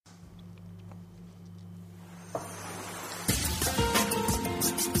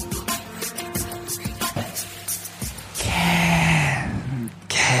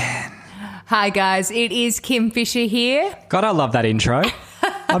Hi guys, it is Kim Fisher here. God, I love that intro.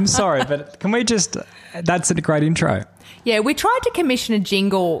 I'm sorry, but can we just... That's a great intro. Yeah, we tried to commission a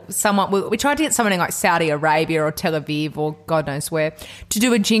jingle. We tried to get someone in like Saudi Arabia or Tel Aviv or God knows where to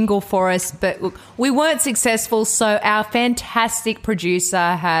do a jingle for us, but look, we weren't successful, so our fantastic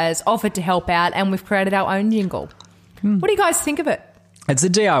producer has offered to help out and we've created our own jingle. What do you guys think of it? It's a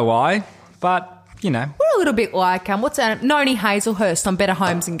DIY, but... You know. We're a little bit like, what's that? Noni Hazelhurst on Better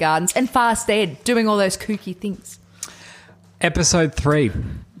Homes and Gardens and Fast Ed doing all those kooky things. Episode 3.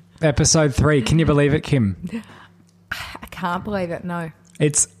 Can you believe it, Kim? I can't believe it, no.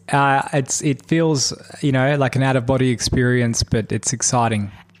 It feels, like an out-of-body experience, but it's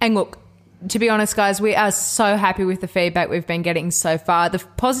exciting. And look, to be honest, guys, we are so happy with the feedback we've been getting so far. The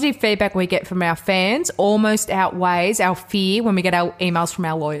positive feedback we get from our fans almost outweighs our fear when we get our emails from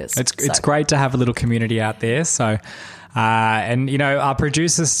our lawyers. It's great to have a little community out there. So, our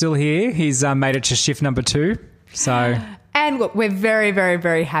producer's still here. He's made it to shift number 2. So... And look, we're very, very,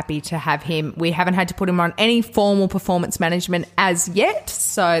 very happy to have him. We haven't had to put him on any formal performance management as yet,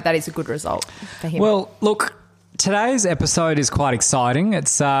 so that is a good result for him. Well, look... Today's episode is quite exciting.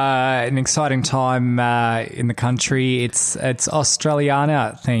 It's an exciting time in the country. It's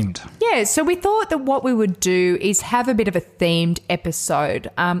Australiana themed. Yeah, so we thought that what we would do is have a bit of a themed episode.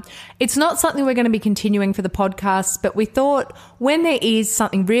 It's not something we're going to be continuing for the podcast, but we thought when there is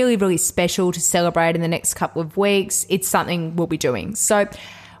something really, really special to celebrate in the next couple of weeks, it's something we'll be doing. So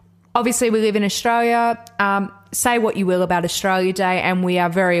obviously we live in Australia. Say what you will about Australia Day, and we are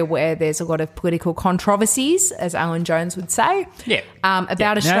very aware there's a lot of political controversies, as Alan Jones would say,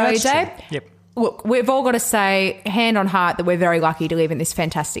 about Australia Day. True. Yep. Look, we've all got to say, hand on heart, that we're very lucky to live in this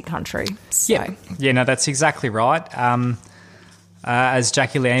fantastic country. So. Yeah, no, that's exactly right. As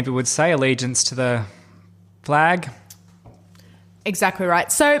Jackie Lambie would say, allegiance to the flag. Exactly right.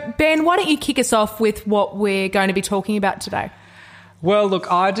 So, Ben, why don't you kick us off with what we're going to be talking about today? Well,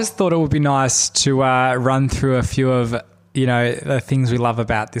 look, I just thought it would be nice to run through a few of, the things we love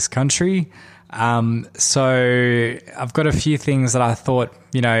about this country. So I've got a few things that I thought,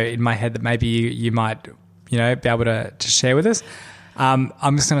 in my head that maybe you might, be able to share with us.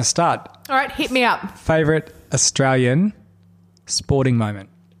 I'm just going to start. All right, hit me up. Favourite Australian sporting moment?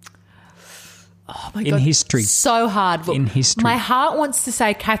 Oh, my God. In history. So hard. Look, in history. My heart wants to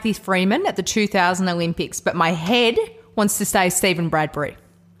say Kathy Freeman at the 2000 Olympics, but my head wants to say Stephen Bradbury,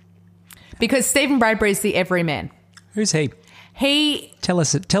 because Stephen Bradbury is the everyman. Who's he? Tell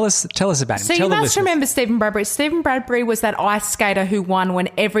us about him. So you must remember Stephen Bradbury. Stephen Bradbury was that ice skater who won when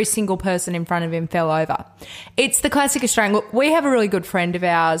every single person in front of him fell over. It's the classic Australian. Look, we have a really good friend of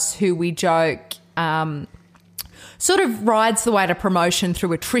ours who we joke sort of rides the way to promotion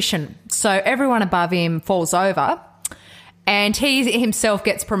through attrition. So everyone above him falls over, and he himself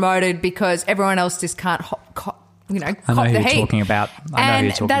gets promoted because everyone else just can't cop the heat. I know who you're talking about.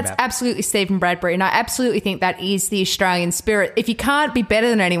 And that's absolutely Stephen Bradbury, and I absolutely think that is the Australian spirit. If you can't be better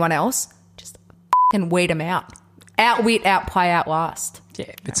than anyone else, just fucking weed them out. Outwit, outplay, outlast.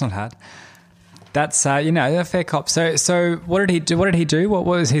 Yeah, it's not hard. That's, a fair cop. So what did he do? What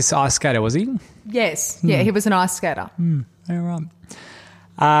was his ice skater, was he? Yes. Yeah, he was an ice skater. All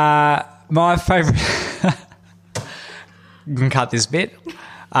right. My favourite... You can cut this bit.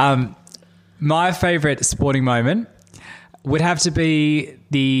 My favourite sporting moment would have to be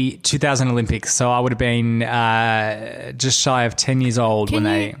the 2000 Olympics. So I would have been just shy of 10 years old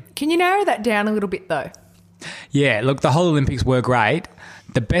Can you narrow that down a little bit though? Yeah, look, the whole Olympics were great.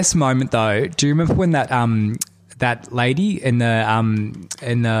 The best moment though, do you remember when that lady in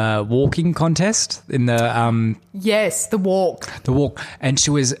the walking contest yes, the walk, and she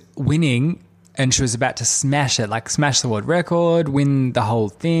was winning. And she was about to smash it, like smash the world record, win the whole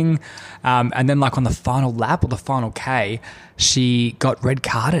thing. And then like on the final lap or the final K, she got red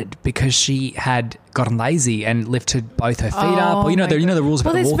carded because she had gotten lazy and lifted both her feet up. Or, the rules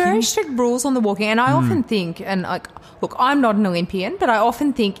about the walking. Well, there's very strict rules on the walking. And I often think, look, I'm not an Olympian, but I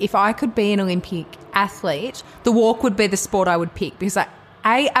often think if I could be an Olympic athlete, the walk would be the sport I would pick, because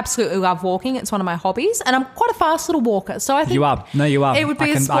I absolutely love walking. It's one of my hobbies, and I'm quite a fast little walker. So I think you are. No, you are. It would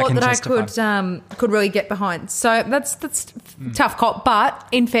be a sport that I could really get behind. So that's tough cop. But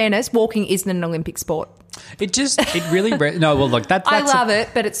in fairness, walking isn't an Olympic sport. It really no. Well, look, that's I love it,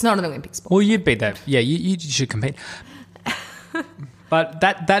 but it's not an Olympic sport. Well, you'd be there. Yeah, you should compete. But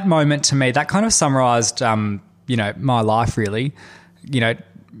that moment to me, that kind of summarised, my life really.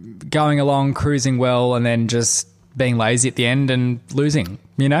 Going along, cruising well, and then just being lazy at the end and losing,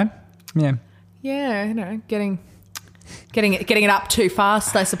 Yeah. Yeah, getting it up too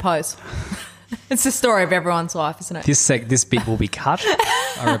fast, I suppose. It's the story of everyone's life, isn't it? This bit will be cut.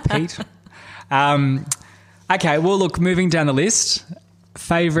 I repeat. Okay, well, look, moving down the list,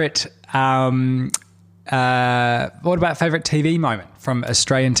 favourite... what about favourite TV moment from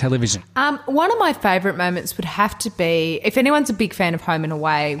Australian television? One of my favourite moments would have to be, if anyone's a big fan of Home and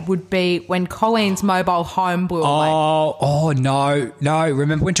Away, would be when Colleen's mobile home blew away. No.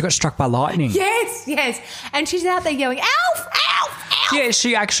 Remember when she got struck by lightning? Yes. And she's out there yelling, Alf, Alf, Alf. Yeah,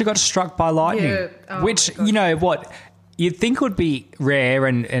 she actually got struck by lightning, Yeah. Oh, which, you know what, you'd think would be rare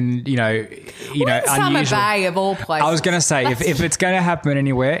and Summer unusual. Bay of all places. I was going to say, if it's going to happen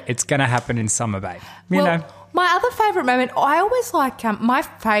anywhere, it's going to happen in Summer Bay. You know. My other favourite moment, I always like, my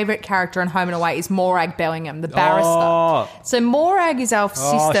favourite character in Home and Away is Morag Bellingham, the barrister. Oh. So Morag is Alf's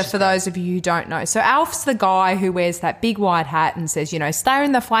sister, she's for those of you who don't know. So Alf's the guy who wears that big white hat and says, stay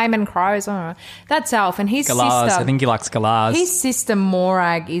in the flaming crows. Oh, that's Alf. And his Galars, sister... I think he likes Galars. His sister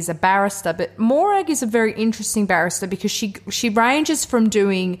Morag is a barrister, but Morag is a very interesting barrister because she ranges from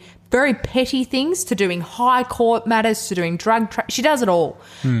doing very petty things to doing high court matters to doing she does it all,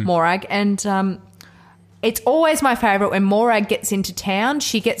 Morag. And it's always my favourite when Morag gets into town.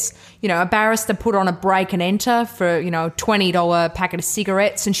 She gets, a barrister put on a break and enter for, a $20 packet of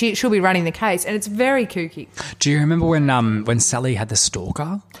cigarettes, and she'll be running the case, and it's very kooky. Do you remember when Sally had the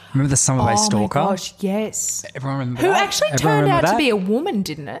stalker? Remember the Summer Bay stalker? Oh my gosh, yes. Everyone remember Who that? actually Everyone turned out remember to that? be a woman,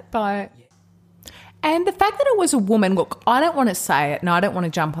 didn't it? And the fact that it was a woman, look, I don't want to say it, and I don't want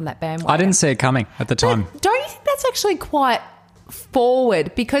to jump on that bandwagon. I didn't see it coming at the time. But don't you think that's actually quite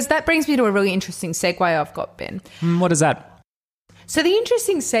forward? Because that brings me to a really interesting segue I've got, Ben. What is that? So the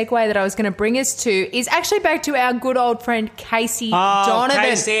interesting segue that I was going to bring us to is actually back to our good old friend Casey Donovan.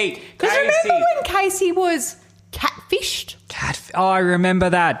 Casey. Because remember when Casey was catfished? I remember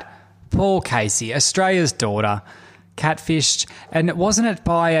that. Poor Casey, Australia's daughter, catfished, and wasn't it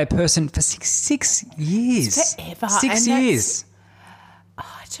by a person for six years? It's forever. 6 years.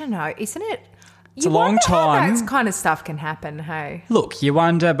 I don't know, isn't it? It's a long time. How that kind of stuff can happen, hey? Look, you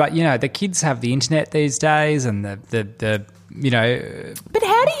wonder, but, the kids have the internet these days and the But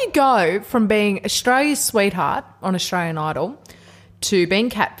how do you go from being Australia's sweetheart on Australian Idol to being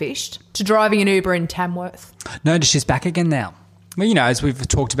catfished to driving an Uber in Tamworth? No, she's back again now. Well, as we've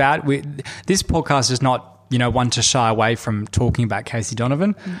talked about, this podcast is not, one to shy away from talking about Casey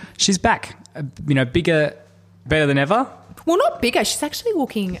Donovan. She's back, bigger, better than ever. Well, not bigger. She's actually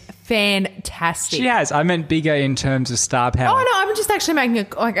looking fantastic. She has. I meant bigger in terms of star power. Oh, no, I'm just actually making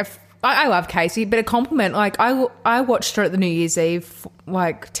I love Casey, but a compliment. Like, I watched her at the New Year's Eve,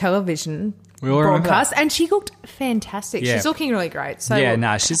 television broadcast, and she looked fantastic. Yeah. She's looking really great. So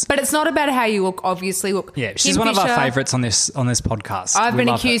she's... But it's not about how you look, obviously. Look, yeah, she's one of our favourites on this podcast. I've been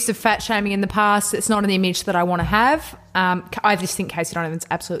accused of fat shaming in the past. It's not an image that I want to have. I just think Casey Donovan's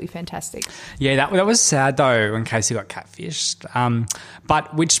absolutely fantastic. Yeah, that was sad, though, when Casey got catfished.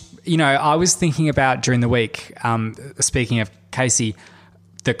 But which, I was thinking about during the week, speaking of Casey,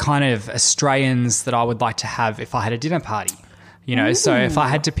 the kind of Australians that I would like to have if I had a dinner party. So if I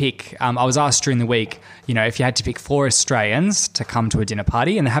had to pick, I was asked during the week, if you had to pick 4 Australians to come to a dinner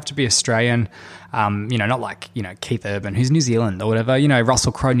party, and they have to be Australian, not like, Keith Urban, who's New Zealand or whatever,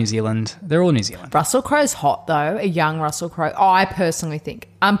 Russell Crowe, New Zealand. They're all New Zealand. Russell Crowe's hot, though, a young Russell Crowe. I personally think.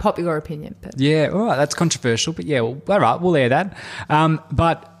 Unpopular opinion. But. Yeah, all right, that's controversial, but yeah, well, all right, we'll air that.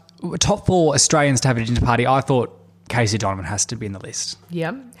 But top 4 Australians to have a dinner party, I thought Casey Donovan has to be in the list.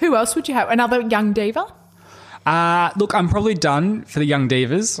 Yeah. Who else would you have? Another young diva? Look, I'm probably done for the Young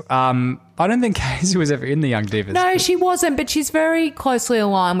Divas. I don't think Casey was ever in the Young Divas. No, she wasn't, but she's very closely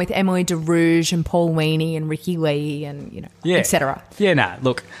aligned with Emily de Rouge and Paul Weenie and Ricky Lee and, etc. Yeah,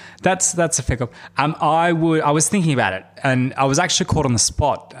 look, that's a fair call. I was thinking about it, and I was actually caught on the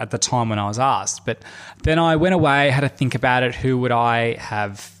spot at the time when I was asked, but then I went away, had to think about it. Who would I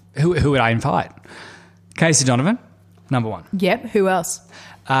have? Who would I invite? Casey Donovan, number 1. Yep, who else?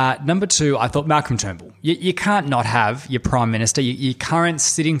 Number 2, I thought Malcolm Turnbull. You can't not have your Prime Minister, your current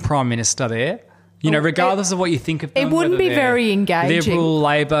sitting Prime Minister there. Regardless of what you think of them. It wouldn't be very engaging. Liberal,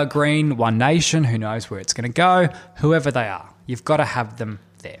 Labor, Green, One Nation, who knows where it's going to go. Whoever they are, you've got to have them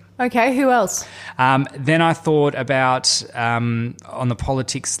there. Okay, who else? Then I thought about, on the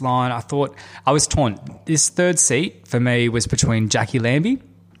politics line, I was torn. This 3rd seat for me was between Jackie Lambie,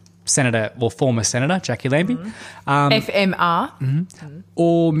 former Senator Jackie Lambie. FMR.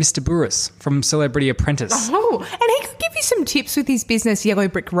 Or Mr. Burris from Celebrity Apprentice. Oh, and he could give you some tips with his business, Yellow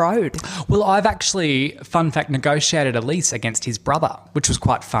Brick Road. Well, I've actually, fun fact, negotiated a lease against his brother, which was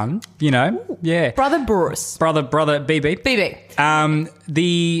quite fun, Ooh. Yeah. Brother Burris. Brother BB. BB.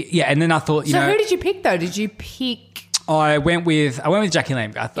 And then I thought, So who did you pick, though? Did you pick... I went with Jackie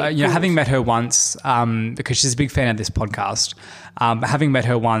Lamb. Having met her once, because she's a big fan of this podcast. Having met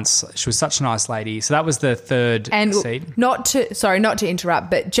her once, she was such a nice lady. So that was the third seed. Not to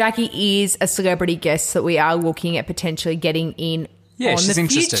interrupt, but Jackie is a celebrity guest that we are looking at potentially getting in. Yeah, she's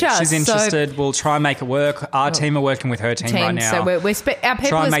interested. Future. She's interested. We'll try and make it work. Our team are working with her team right now. So our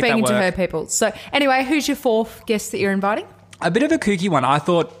people are speaking to her people. So anyway, who's your fourth guest that you're inviting? A bit of a kooky one. I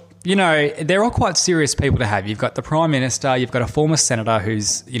thought, they're all quite serious people to have. You've got the Prime Minister, you've got a former senator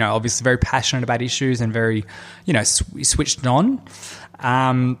who's, obviously very passionate about issues and very, switched on.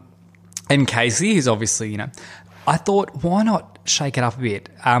 And Casey, who's obviously, I thought, why not shake it up a bit?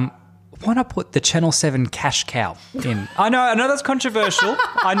 Why not put the Channel 7 cash cow in? I know that's controversial.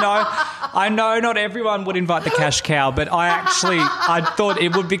 I know not everyone would invite the cash cow, but I thought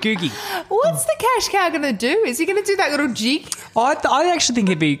it would be kooky. What's the cash cow going to do? Is he going to do that little jig? I actually think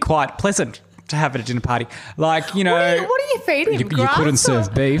it'd be quite pleasant to have at a dinner party. Like, What are you feeding him? You couldn't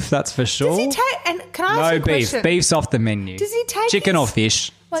serve beef, that's for sure. Does he take... And can I ask you a question? No beef. Beef's off the menu. Does he take chicken or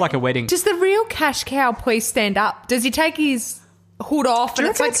fish? It's like a wedding. Does the real cash cow please stand up? Does he take his... hood off? Do you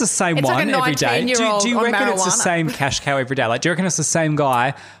reckon it's the same one every day? Do you reckon it's the same cash cow every day? Like, do you reckon it's the same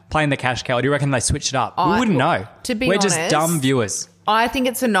guy playing the cash cow? Or do you reckon they switch it up? We wouldn't know. To be We're honest, just dumb viewers. I think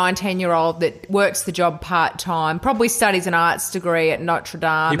it's a 19-year-old that works the job part-time, probably studies an arts degree at Notre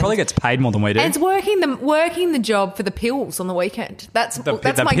Dame. He probably gets paid more than we do. And it's working the job for the pills on the weekend. That's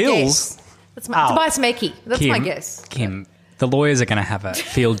my pills? guess. To buy some Eckie. That's my guess. Kim, the lawyers are going to have a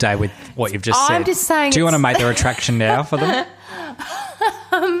field day with what you've just said. I'm just saying. Do you want to make the retraction now for them?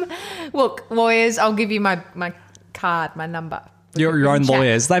 Look, lawyers, I'll give you my card, my number. Your own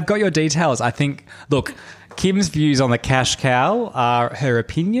lawyers. They've got your details. I think, look, Kim's views on the cash cow are her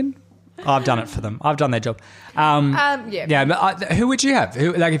opinion. I've done it for them. I've done their job. Yeah, but who would you have?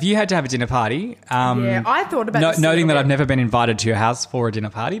 If you had to have a dinner party? I thought about this. Noting that I've never been invited to your house for a dinner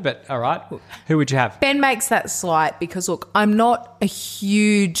party, but all right. Who would you have? Ben makes that slight because, look, I'm not a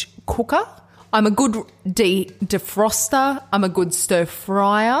huge cooker. I'm a good defroster. I'm a good stir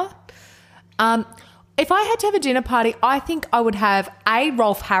fryer. If I had to have a dinner party, I think I would have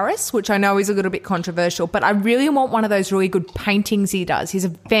Rolf Harris, which I know is a little bit controversial, but I really want one of those really good paintings he does. He's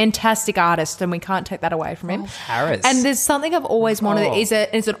a fantastic artist, and we can't take that away from him. Rolf Harris. And there's something I've always wanted. Is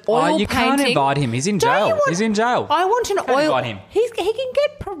an oil painting. You can't invite him. He's in jail. He's in jail. I want an oil. Invite him. He can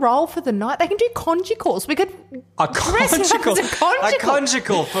get parole for the night. They can do conjugals. We could dress him up as a conjugal. A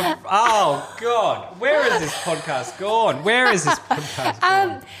conjugal for. Oh God, where is this podcast gone?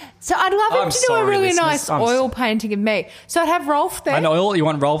 So I'd love him to do a really nice oil painting of me. So I'd have Rolf there. An oil? You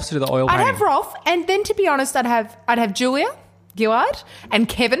want Rolf to do the oil painting? I'd have Rolf, and then to be honest, I'd have Julia Gillard and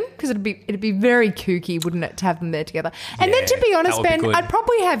Kevin, because it'd be very kooky, wouldn't it, to have them there together? And then to be honest, Ben, I'd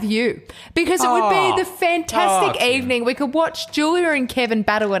probably have you, because it would be the fantastic evening. We could watch Julia and Kevin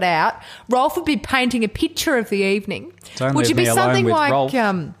battle it out. Rolf would be painting a picture of the evening, which would be something like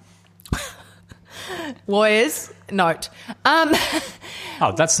lawyers note.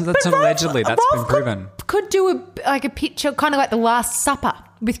 That's not allegedly. That's been proven. Could do a picture, kind of like the Last Supper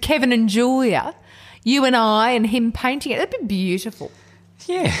with Kevin and Julia, you and I, and him painting it. That'd be beautiful.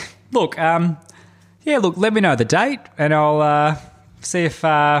 Yeah. Look. Look. Let me know the date, and I'll see if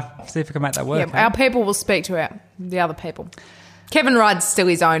we can make that work. Yeah, our people will speak to the other people. Kevin Rudd's still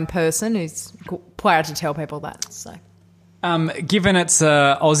his own person. Who's proud to tell people that. So, given it's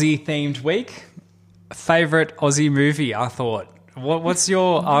a Aussie themed week, favourite Aussie movie, I thought. What's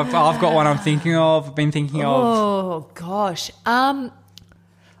your... I've got one I'm thinking of, been thinking of. Oh, gosh. I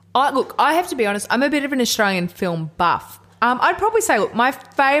have to be honest, I'm a bit of an Australian film buff. I'd probably say, look, my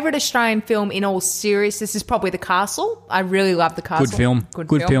favourite Australian film in all seriousness is probably The Castle. I really love The Castle.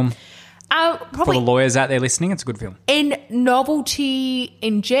 Good film. Probably for the lawyers out there listening, it's a good film. In novelty,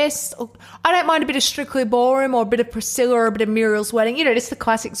 in jest, I don't mind a bit of Strictly Ballroom or a bit of Priscilla or a bit of Muriel's Wedding. Just the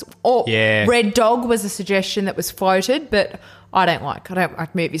classics. Or Red Dog was a suggestion that was floated, but I don't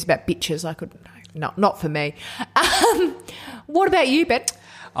like movies about bitches. Not for me. What about you, Ben?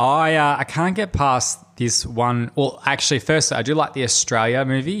 I can't get past this one. Well, actually, first, I do like the Australia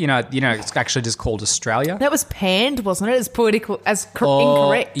movie. You know, it's actually just called Australia. That was panned, wasn't it? As political,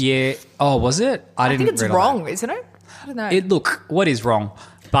 incorrect. Yeah. Oh, was it? I think it's wrong, isn't it? I don't know. Look, what is wrong?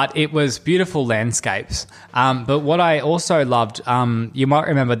 But it was beautiful landscapes. But what I also loved, you might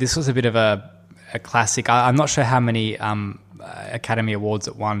remember, this was a bit of a classic. I'm not sure how many Academy Awards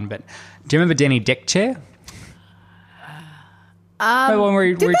it won, but do you remember Denny Deckchair?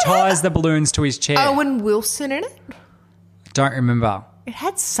 When he retires the balloons to his chair. Owen Wilson in it? Don't remember. It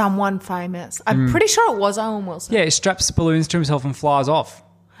had someone famous. I'm pretty sure it was Owen Wilson. Yeah, he straps the balloons to himself and flies off.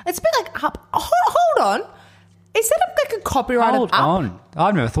 It's a bit like... Hold on. Is that like a copyright Hold of up? on.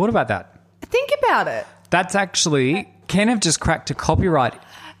 I've never thought about that. Think about it. That's actually... Ken have just cracked a copyright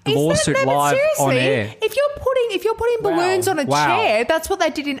lawsuit live on air. If you're putting balloons on a chair, that's what they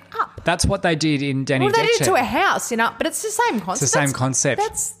did in Up. That's what they did in Danny Well, they did it Deckcheck. to a house in Up, but it's the same concept. It's the same concept.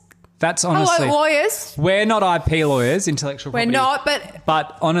 That's hello, honestly... lawyers. We're not IP lawyers, intellectual property. We're not, but...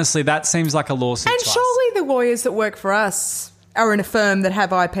 But honestly, that seems like a lawsuit And to us. surely the lawyers that work for us are in a firm that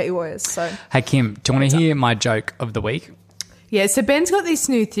have IP lawyers, so... Hey, Kim, do you want to hear my joke of the week? Yeah, so Ben's got this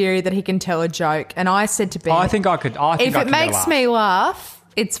new theory that he can tell a joke, and I said to Ben... I think I could. If it makes me laugh,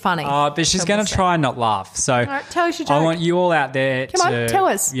 it's funny. But she's going to try and not laugh. So all right, tell us your joke. I want you all out there Come on, tell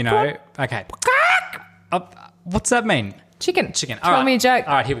us. You Come know, okay. What's that mean? Chicken. Chicken. Tell All right. me a joke.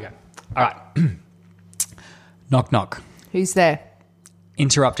 All right, here we go. All right. Knock, knock. Who's there?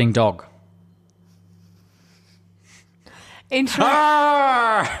 Interrupting dog. Interrupting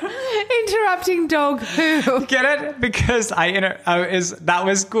dog who? Get it? Because that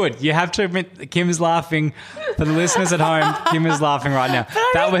was good. You have to admit, Kim's laughing. For the listeners at home, Kim is laughing right now.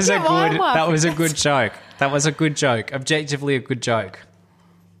 That was a good joke. That was a good joke. Objectively a good joke.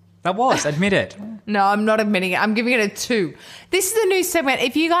 That was. Admit it. No, I'm not admitting it. I'm giving it a 2. This is a new segment.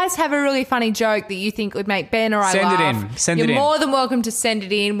 If you guys have a really funny joke that you think would make Ben or I laugh, you're more than welcome to send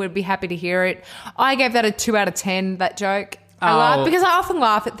it in. We'd be happy to hear it. I gave that a 2 out of 10, that joke. I laugh because I often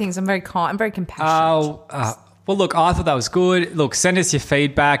laugh at things. I'm very kind. I'm very compassionate. Well, look, I thought that was good. Look, send us your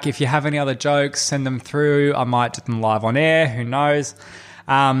feedback. If you have any other jokes, send them through. I might do them live on air. Who knows?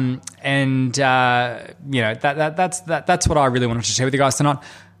 That's what I really wanted to share with you guys tonight.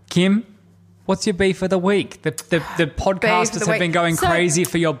 Kim, what's your beef of the week? The podcasters have been going crazy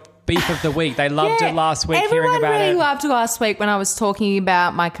for your beef of the week. They loved it last week, hearing about it. Everyone really loved it last week when I was talking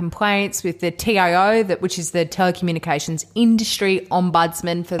about my complaints with the TIO, which is the Telecommunications Industry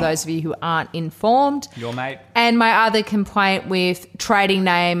Ombudsman, for those of you who aren't informed. Your mate. And my other complaint with trading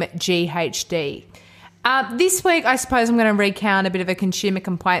name GHD. This week, I suppose I'm going to recount a bit of a consumer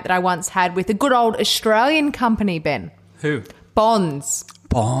complaint that I once had with a good old Australian company, Ben. Who? Bonds.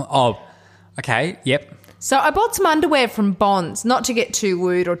 Oh, okay, yep. So I bought some underwear from Bonds, not to get too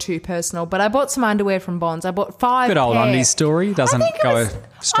lewd or too personal, but I bought some underwear from Bonds. I bought 5 Good old pair. undies story. Doesn't go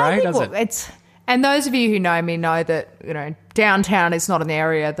stray, does it? And those of you who know me know that, you know, downtown is not an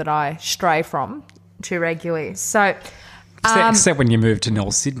area that I stray from too regularly. So, except when you move to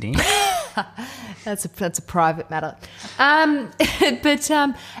North Sydney. That's a private matter. But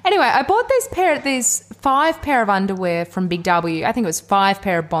anyway, I bought these 5 pair of underwear from Big W. I think it was 5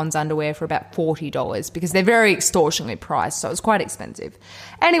 pair of Bonds underwear for about $40 because they're very extortionately priced, so it was quite expensive.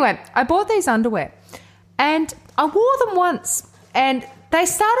 Anyway, I bought these underwear and I wore them once and they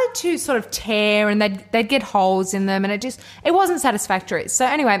started to sort of tear and they'd get holes in them and it wasn't satisfactory. So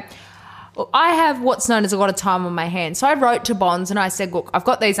anyway, I have what's known as a lot of time on my hands. So I wrote to Bonds and I said, look, I've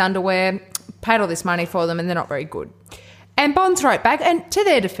got these underwear, paid all this money for them and they're not very good. And Bonds wrote back, and to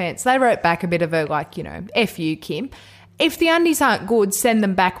their defence, they wrote back a bit of a F you, Kim. If the undies aren't good, send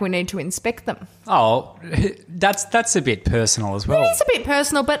them back. We need to inspect them. Oh, that's a bit personal as well. It is a bit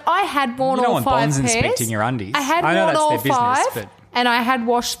personal, but I had worn all 5 Bonds pairs. inspecting your undies. I had worn all 5 business, and I had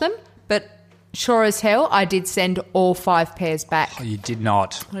washed them, but sure as hell, I did send all 5 pairs back. Oh, you did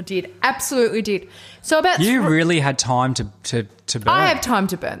not. I did, absolutely did. So you really had time to burn. I have time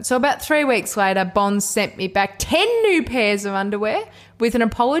to burn. So about 3 weeks later, Bonds sent me back 10 new pairs of underwear with an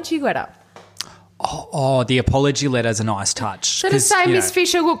apology letter. Oh, the apology letter is a nice touch. So to say, Miss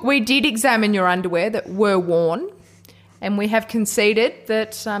Fisher, look, we did examine your underwear that were worn and we have conceded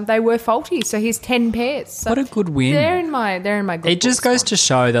that they were faulty. So here's 10 pairs. So what a good win. They're in my good It just books, goes to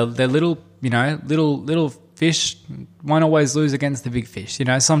show that the little fish won't always lose against the big fish. You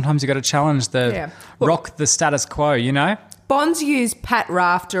know, sometimes you got to challenge rock the status quo, you know? Bonds use Pat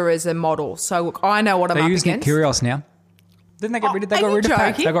Rafter as a model. So look, I know what I'm up against. They use Nick Kyrgios now. Didn't they get rid of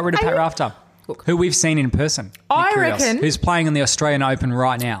Pat? They got rid of Pat Rafter. Look, who we've seen in person. I reckon. Who's playing in the Australian Open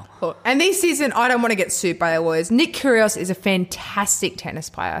right now. Look, and this isn't, I don't want to get sued by the lawyers. Nick Kyrgios is a fantastic tennis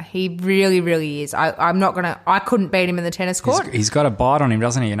player. He really, really is. I couldn't beat him in the tennis court. He's got a bite on him,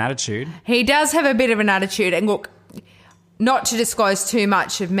 doesn't he? An attitude. He does have a bit of an attitude. And look, not to disclose too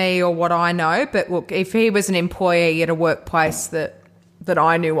much of me or what I know, but look, if he was an employee at a workplace that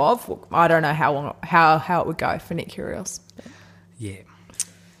I knew of, look, I don't know how it would go for Nick Kyrgios. Yeah.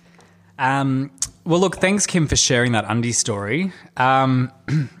 Well, look, thanks, Kim, for sharing that undie story.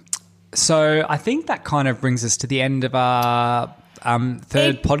 So I think that kind of brings us to the end of our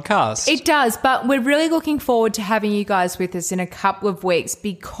third podcast. It does, but we're really looking forward to having you guys with us in a couple of weeks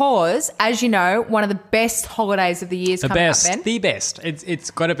because, as you know, one of the best holidays of the year is coming up, Ben. The best.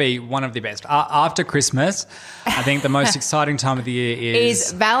 It's got to be one of the best. After Christmas, I think the most exciting time of the year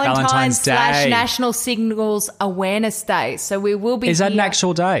is Valentine's Day. / National Signals Awareness Day. So we will be Is that an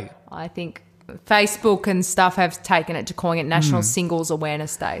actual day? I think Facebook and stuff have taken it to calling it National Singles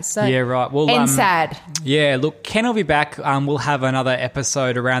Awareness Day. So yeah, right. Well, sad. Yeah, look, Ken will be back. We'll have another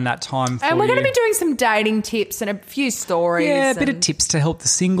episode around that time for And we're you. going to be doing some dating tips and a few stories. Yeah, a bit of tips to help the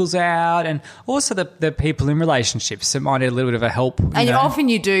singles out and also the people in relationships. It might need a little bit of a help. And often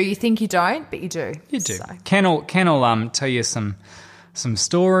you do. You think you don't, but you do. You do. So. Ken will tell you some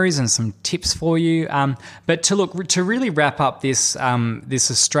stories and some tips for you. But to really wrap up this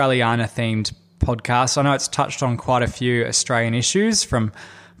Australiana themed podcast, I know it's touched on quite a few Australian issues, from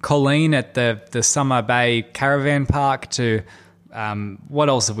Colleen at the Summer Bay Caravan Park to what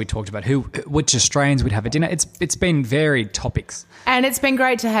else have we talked about? Which Australians would have at dinner? It's been varied topics, and it's been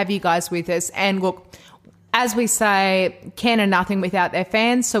great to have you guys with us. And look, as we say, Ken are nothing without their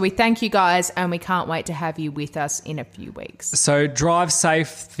fans. So we thank you guys, and we can't wait to have you with us in a few weeks. So drive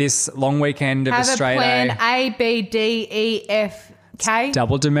safe this long weekend of Australia Have a Day. plan A, B, D, E, F, K.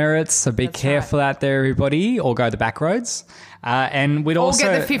 Double demerits, so be careful out there, everybody, or go the back roads. And we'd also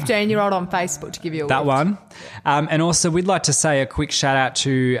get the 15-year-old on Facebook to give you a that lift. one. And also, we'd like to say a quick shout out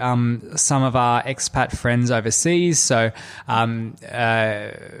to some of our expat friends overseas. So in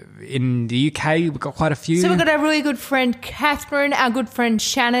the UK, we've got quite a few. So we've got our really good friend Catherine, our good friend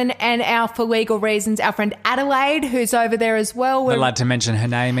Shannon, and our, for legal reasons, our friend Adelaide, who's over there as well. We're not allowed to mention her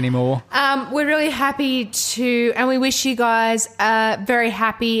name anymore. We're really happy to, and we wish you guys a very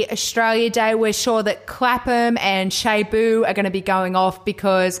happy Australia Day. We're sure that Clapham and Shabu are going to be going off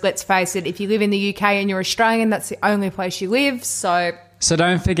because, let's face it, if you live in the UK and you're Australian, that's the only place you live. So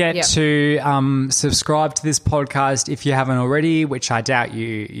don't forget to subscribe to this podcast if you haven't already, which I doubt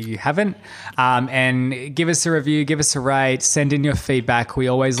you haven't. And give us a review, give us a rate, send in your feedback. We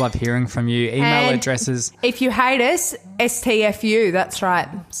always love hearing from you. Email addresses. If you hate us, STFU, that's right.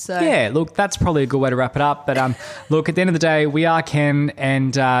 So yeah, look, that's probably a good way to wrap it up. But look, at the end of the day, we are Ken,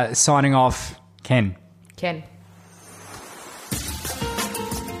 and signing off, Ken. Ken.